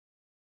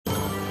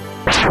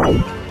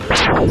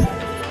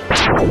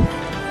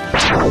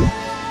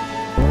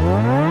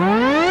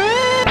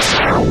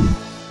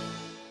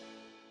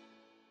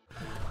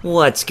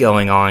What's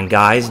going on,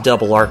 guys?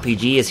 Double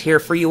RPG is here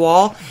for you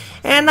all,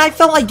 and I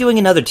felt like doing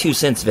another 2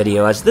 cents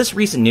video as this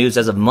recent news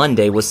as of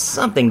Monday was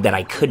something that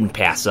I couldn't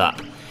pass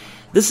up.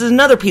 This is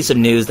another piece of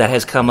news that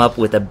has come up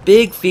with a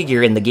big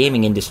figure in the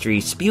gaming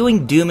industry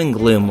spewing doom and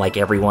gloom like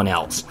everyone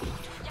else.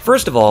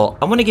 First of all,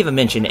 I want to give a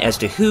mention as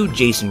to who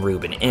Jason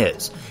Rubin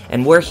is,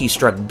 and where he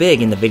struck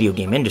big in the video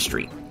game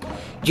industry.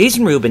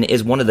 Jason Rubin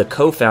is one of the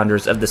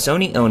co-founders of the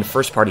Sony-owned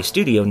first-party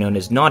studio known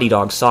as Naughty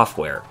Dog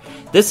Software.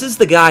 This is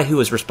the guy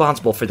who is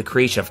responsible for the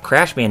creation of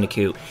Crash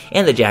Bandicoot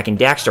and the Jak and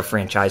Daxter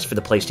franchise for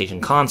the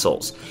PlayStation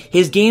consoles.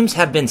 His games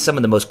have been some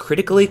of the most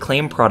critically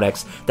acclaimed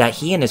products that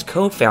he and his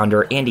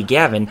co-founder Andy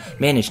Gavin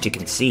managed to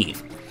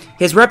conceive.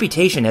 His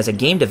reputation as a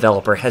game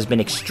developer has been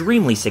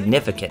extremely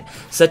significant,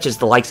 such as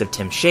the likes of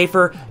Tim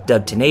Schafer,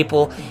 Doug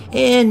TenNapel,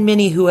 and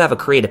many who have a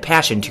creative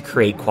passion to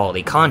create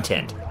quality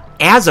content.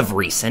 As of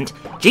recent,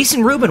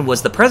 Jason Rubin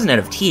was the president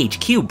of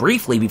THQ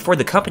briefly before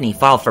the company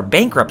filed for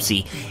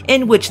bankruptcy,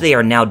 in which they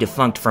are now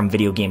defunct from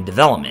video game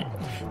development.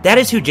 That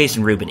is who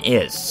Jason Rubin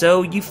is,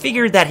 so you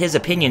figured that his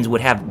opinions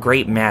would have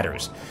great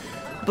matters.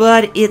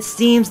 But it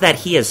seems that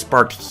he has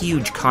sparked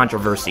huge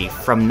controversy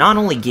from not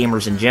only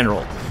gamers in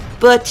general,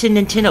 but to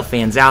Nintendo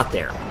fans out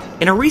there.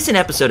 In a recent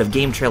episode of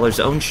Game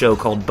Trailer's own show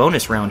called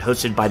Bonus Round,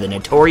 hosted by the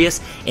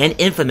notorious and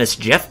infamous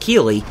Jeff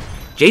Keighley,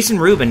 Jason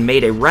Rubin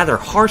made a rather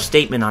harsh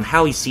statement on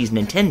how he sees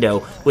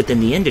Nintendo within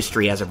the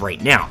industry as of right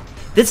now.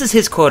 This is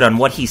his quote on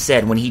what he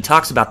said when he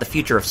talks about the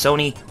future of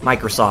Sony,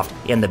 Microsoft,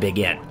 and the Big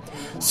N.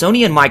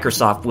 Sony and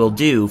Microsoft will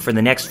do for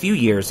the next few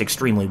years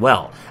extremely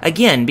well.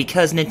 Again,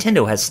 because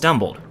Nintendo has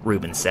stumbled,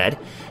 Rubin said.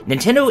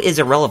 Nintendo is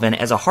irrelevant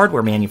as a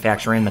hardware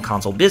manufacturer in the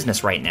console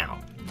business right now.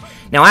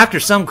 Now, after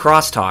some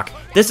crosstalk,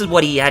 this is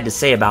what he had to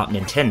say about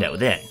Nintendo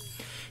then.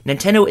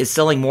 Nintendo is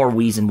selling more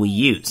Wiis and Wii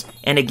U's.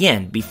 And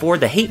again, before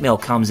the hate mail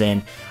comes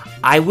in,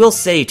 I will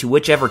say to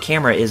whichever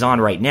camera is on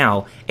right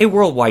now, a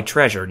worldwide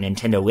treasure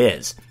Nintendo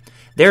is.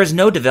 There is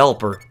no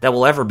developer that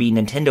will ever be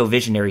Nintendo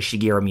visionary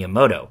Shigeru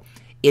Miyamoto.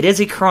 It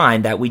is a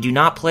crime that we do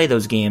not play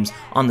those games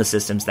on the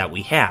systems that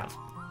we have.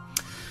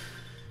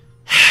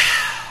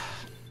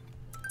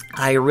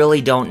 I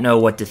really don't know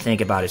what to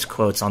think about his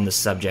quotes on this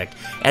subject,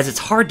 as it's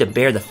hard to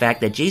bear the fact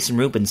that Jason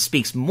Rubin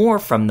speaks more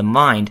from the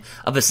mind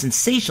of a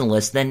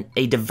sensationalist than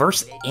a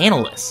diverse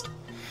analyst.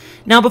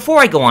 Now, before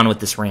I go on with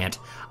this rant,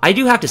 I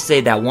do have to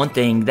say that one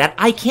thing that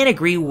I can't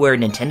agree where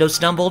Nintendo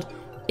stumbled,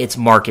 it's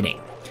marketing.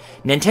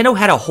 Nintendo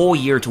had a whole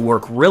year to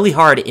work really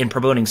hard in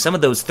promoting some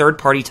of those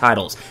third-party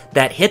titles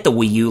that hit the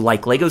Wii U,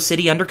 like Lego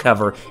City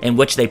Undercover, in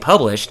which they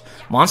published,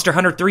 Monster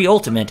Hunter 3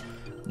 Ultimate,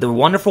 The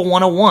Wonderful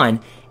 101,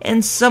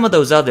 and some of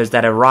those others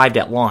that arrived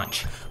at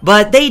launch.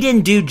 But they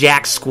didn't do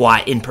jack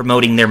squat in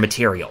promoting their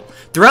material.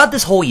 Throughout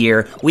this whole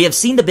year, we have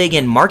seen the Big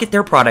N market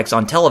their products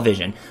on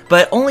television,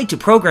 but only to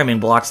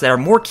programming blocks that are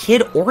more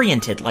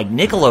kid-oriented like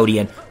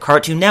Nickelodeon,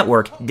 Cartoon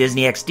Network,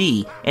 Disney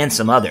XD, and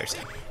some others.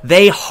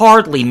 They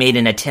hardly made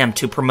an attempt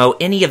to promote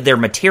any of their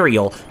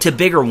material to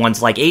bigger ones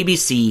like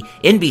ABC,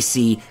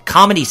 NBC,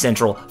 Comedy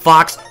Central,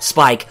 Fox,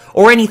 Spike,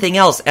 or anything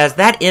else, as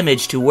that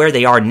image to where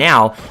they are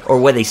now,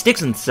 or where they stick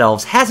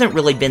themselves, hasn't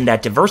really been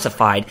that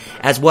diversified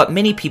as what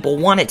many people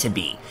want it to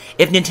be.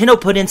 If Nintendo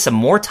put in some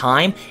more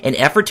time and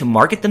effort to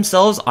market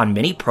themselves on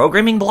many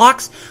programming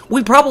blocks,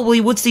 we probably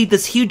would see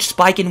this huge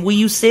spike in Wii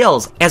U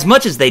sales, as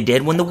much as they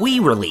did when the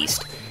Wii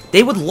released.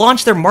 They would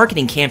launch their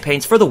marketing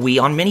campaigns for the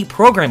Wii on many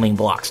programming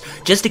blocks,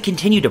 just to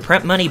continue to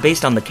print money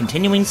based on the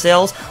continuing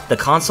sales the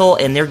console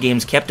and their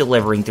games kept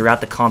delivering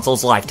throughout the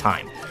console's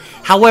lifetime.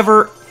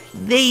 However,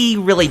 they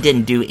really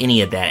didn't do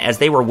any of that, as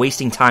they were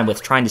wasting time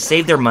with trying to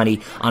save their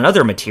money on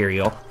other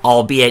material,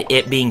 albeit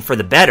it being for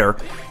the better,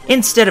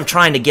 instead of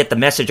trying to get the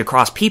message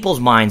across people's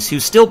minds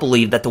who still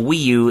believe that the Wii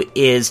U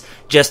is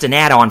just an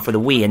add-on for the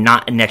Wii and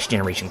not a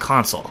next-generation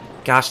console.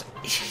 Gosh,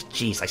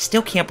 jeez, I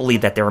still can't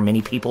believe that there are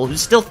many people who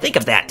still think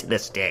of that to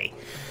this day.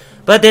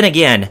 But then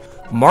again,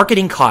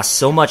 marketing costs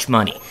so much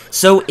money,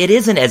 so it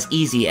isn't as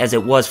easy as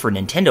it was for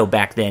Nintendo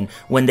back then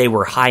when they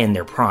were high in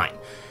their prime.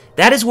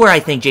 That is where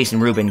I think Jason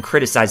Rubin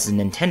criticizes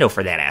Nintendo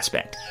for that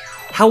aspect.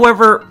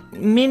 However,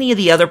 many of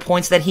the other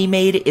points that he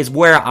made is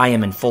where I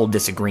am in full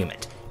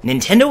disagreement.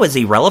 Nintendo is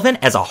irrelevant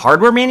as a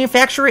hardware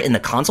manufacturer in the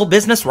console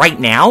business right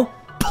now?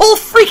 Bull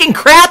freaking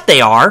crap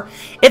they are!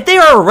 If they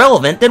are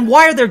irrelevant, then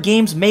why are their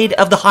games made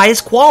of the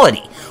highest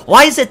quality?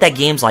 Why is it that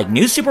games like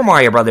New Super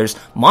Mario Bros.,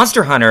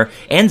 Monster Hunter,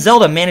 and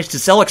Zelda manage to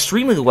sell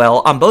extremely well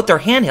on both their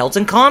handhelds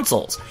and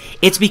consoles?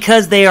 It's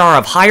because they are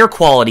of higher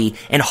quality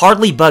and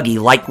hardly buggy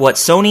like what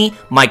Sony,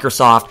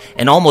 Microsoft,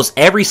 and almost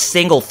every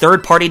single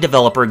third-party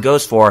developer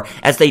goes for,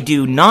 as they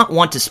do not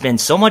want to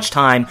spend so much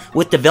time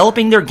with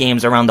developing their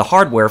games around the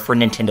hardware for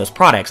Nintendo's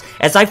products,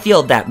 as I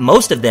feel that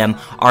most of them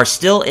are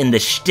still in the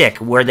shtick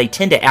where they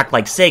tend to act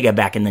like Sega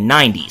back in the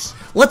 90s.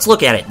 Let's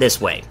look at it this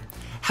way.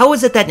 How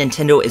is it that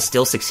Nintendo is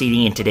still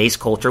succeeding in today's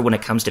culture when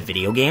it comes to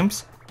video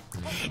games?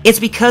 It's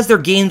because their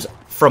games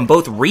from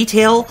both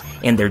retail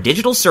and their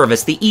digital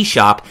service, the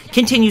eShop,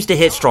 continues to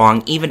hit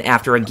strong even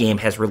after a game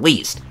has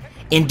released.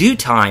 In due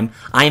time,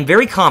 I am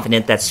very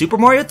confident that Super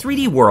Mario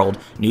 3D World,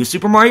 New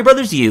Super Mario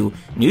Bros. U,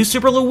 New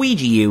Super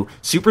Luigi U,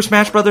 Super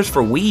Smash Bros.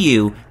 For Wii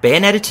U,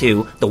 Bayonetta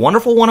 2, The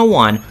Wonderful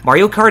 101,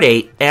 Mario Kart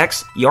 8,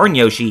 X, Yarn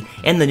Yoshi,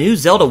 and the new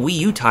Zelda Wii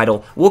U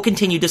title will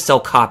continue to sell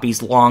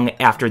copies long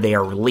after they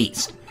are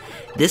released.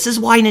 This is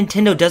why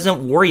Nintendo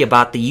doesn't worry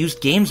about the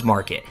used games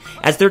market,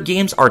 as their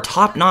games are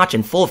top-notch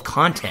and full of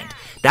content.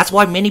 That's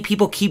why many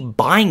people keep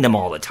buying them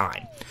all the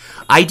time.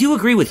 I do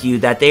agree with you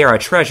that they are a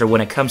treasure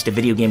when it comes to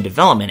video game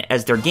development,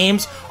 as their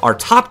games are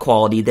top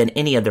quality than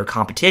any of their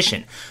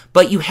competition.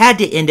 But you had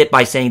to end it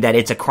by saying that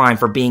it's a crime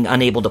for being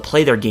unable to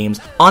play their games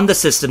on the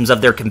systems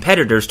of their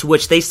competitors, to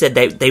which they said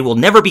that they will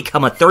never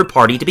become a third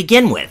party to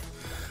begin with.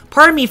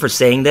 Pardon me for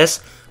saying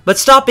this, but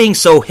stop being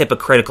so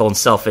hypocritical and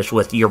selfish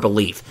with your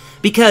belief,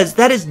 because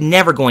that is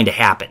never going to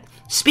happen.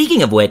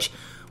 Speaking of which,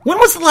 when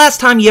was the last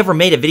time you ever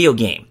made a video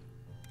game?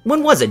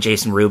 When was it,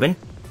 Jason Rubin?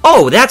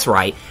 Oh, that's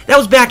right. That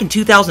was back in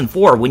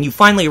 2004 when you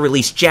finally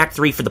released Jak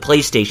 3 for the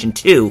PlayStation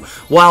 2,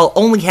 while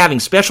only having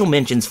special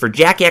mentions for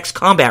Jak X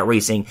Combat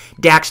Racing,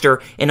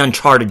 Daxter, and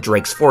Uncharted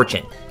Drake's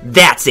Fortune.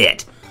 That's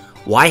it.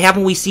 Why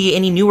haven't we seen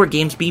any newer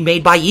games being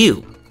made by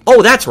you?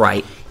 Oh, that's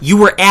right. You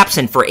were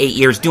absent for 8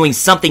 years doing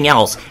something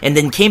else, and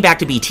then came back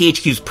to be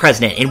THQ's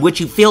president, in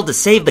which you failed to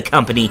save the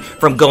company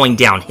from going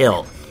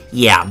downhill.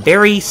 Yeah,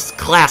 very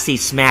classy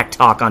smack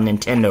talk on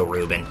Nintendo,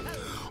 Rubin.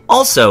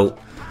 Also,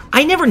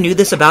 I never knew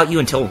this about you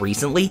until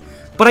recently,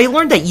 but I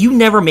learned that you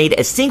never made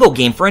a single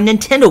game for a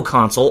Nintendo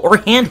console or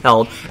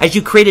handheld, as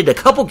you created a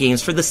couple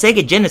games for the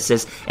Sega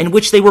Genesis in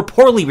which they were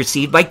poorly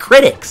received by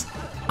critics.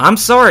 I'm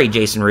sorry,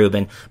 Jason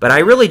Rubin, but I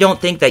really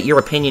don't think that your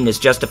opinion is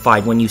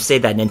justified when you say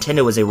that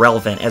Nintendo is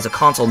irrelevant as a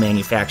console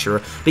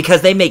manufacturer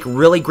because they make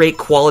really great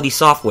quality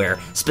software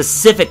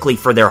specifically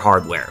for their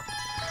hardware.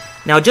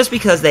 Now, just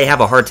because they have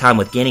a hard time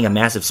with gaining a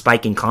massive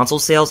spike in console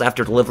sales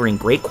after delivering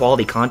great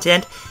quality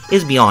content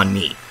is beyond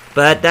me.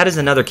 But that is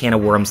another can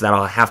of worms that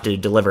I'll have to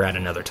deliver at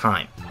another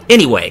time.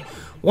 Anyway,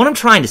 what I'm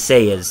trying to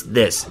say is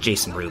this,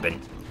 Jason Rubin.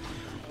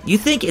 You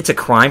think it's a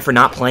crime for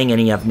not playing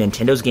any of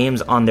Nintendo's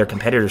games on their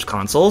competitors'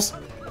 consoles?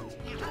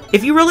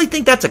 If you really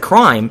think that's a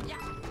crime,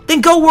 then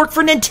go work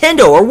for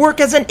Nintendo or work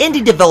as an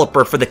indie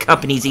developer for the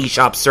company's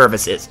eShop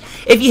services.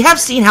 If you have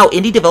seen how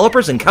indie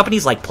developers and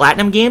companies like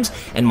Platinum Games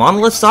and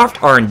Monolith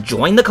Soft are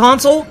enjoying the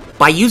console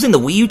by using the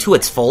Wii U to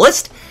its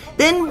fullest,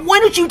 then why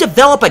don't you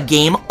develop a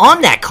game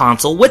on that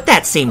console with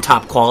that same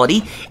top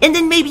quality, and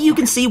then maybe you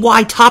can see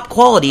why top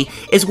quality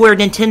is where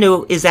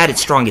Nintendo is at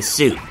its strongest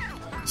suit.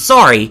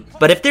 Sorry,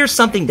 but if there's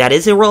something that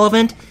is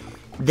irrelevant,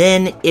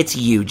 then it's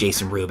you,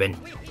 Jason Rubin.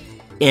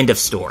 End of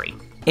story.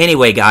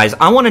 Anyway, guys,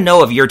 I want to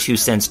know of your 2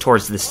 cents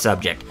towards this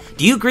subject.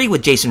 Do you agree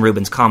with Jason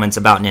Rubin's comments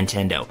about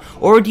Nintendo,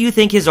 or do you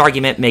think his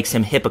argument makes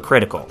him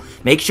hypocritical?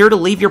 Make sure to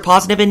leave your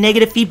positive and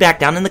negative feedback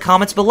down in the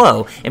comments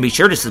below, and be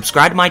sure to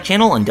subscribe to my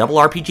channel on Double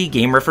RPG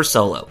Game Riffers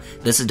Solo.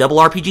 This is Double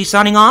RPG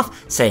signing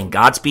off, saying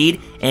Godspeed,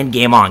 and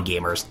game on,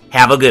 gamers.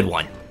 Have a good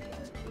one.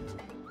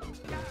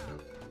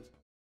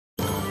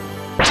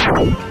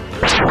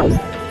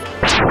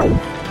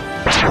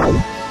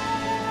 You